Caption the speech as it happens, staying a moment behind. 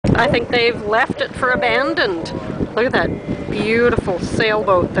I think they've left it for abandoned. Look at that beautiful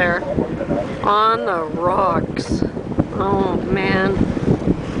sailboat there on the rocks. Oh man,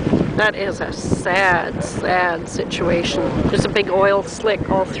 that is a sad, sad situation. There's a big oil slick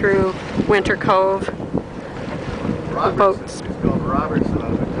all through Winter Cove.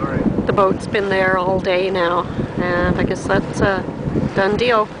 The boat's been there all day now, and I guess that's a done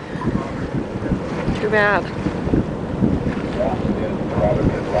deal. Too bad.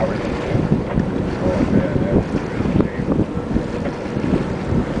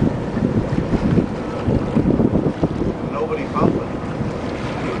 Nobody pumping.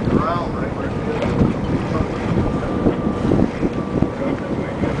 Around right where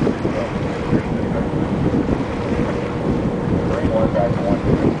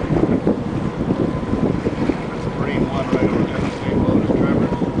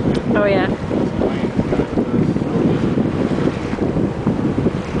Oh yeah.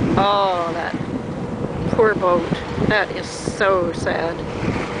 Oh, that poor boat. That is so sad.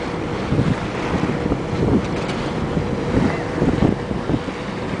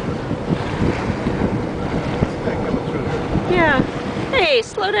 Yeah. Hey,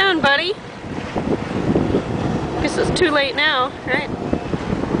 slow down, buddy. Guess it's too late now, right?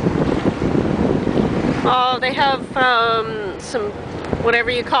 Oh, they have some whatever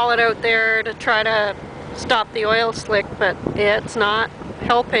you call it out there to try to stop the oil slick, but it's not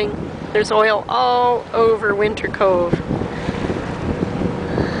helping. There's oil all over Winter Cove.